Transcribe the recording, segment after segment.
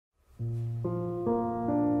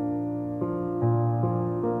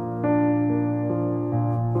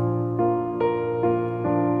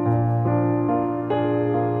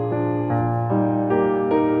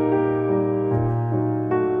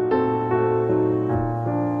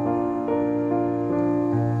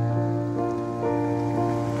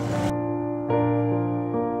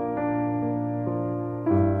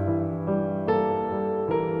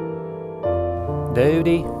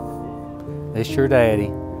Judy. It's your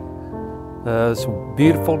daddy. It's a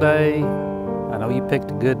beautiful day. I know you picked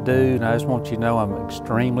a good dude, and I just want you to know I'm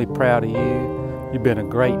extremely proud of you. You've been a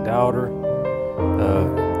great daughter.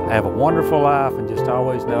 Have a wonderful life, and just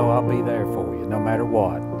always know I'll be there for you, no matter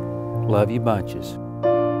what. Love you bunches.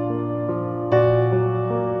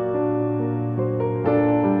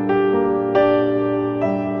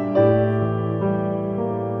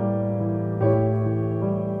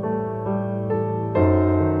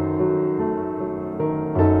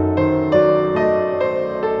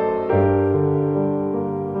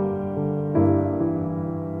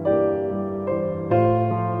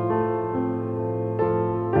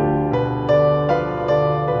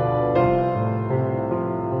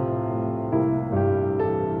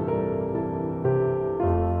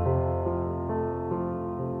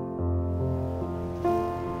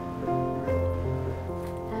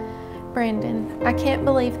 Brandon, I can't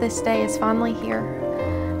believe this day is finally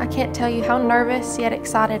here. I can't tell you how nervous yet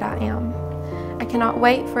excited I am. I cannot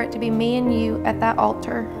wait for it to be me and you at that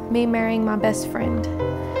altar, me marrying my best friend.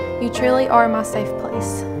 You truly are my safe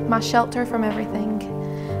place, my shelter from everything.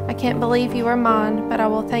 I can't believe you are mine, but I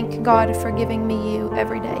will thank God for giving me you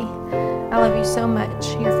every day. I love you so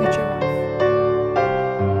much, your future wife.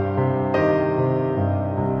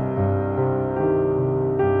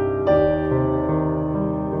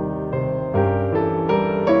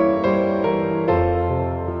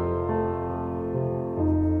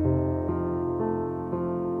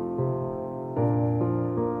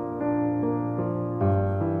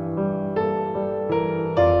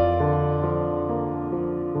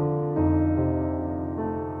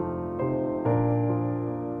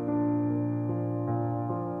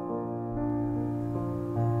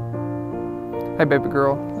 Hey baby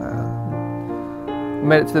girl,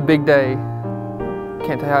 made it to the big day.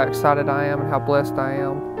 Can't tell you how excited I am and how blessed I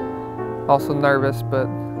am. Also nervous, but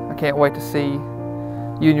I can't wait to see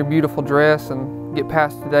you in your beautiful dress and get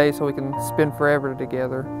past today so we can spend forever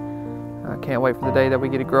together. I can't wait for the day that we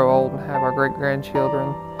get to grow old and have our great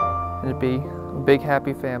grandchildren and to be a big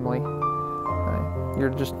happy family.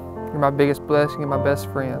 You're my biggest blessing and my best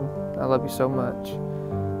friend. I love you so much.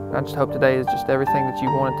 I just hope today is just everything that you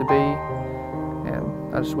want it to be.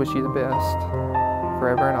 And I just wish you the best,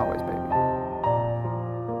 forever and always, baby.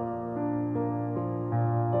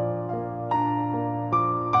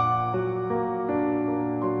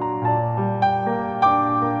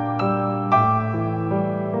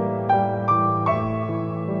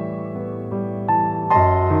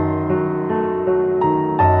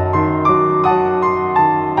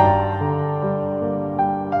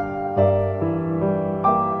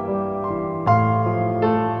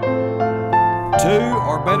 Two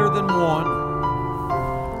are better than one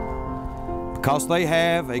because they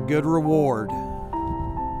have a good reward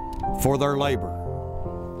for their labor.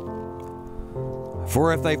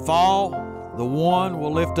 For if they fall, the one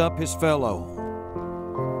will lift up his fellow.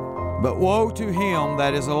 But woe to him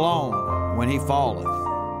that is alone when he falleth,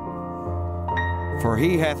 for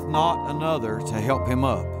he hath not another to help him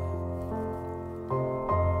up.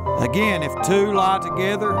 Again, if two lie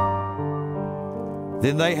together,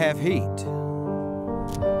 then they have heat.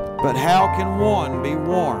 But how can one be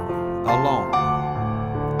warm alone?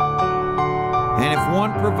 And if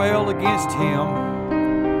one prevail against him,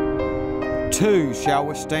 two shall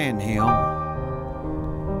withstand him.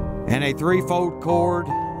 And a threefold cord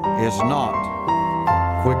is not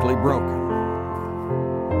quickly broken.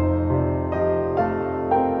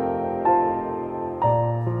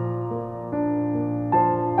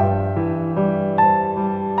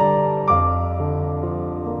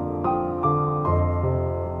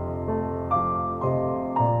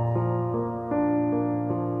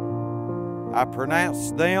 I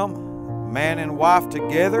pronounce them man and wife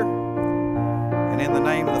together, and in the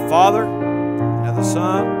name of the Father, and of the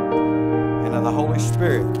Son, and of the Holy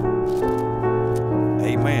Spirit.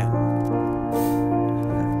 Amen.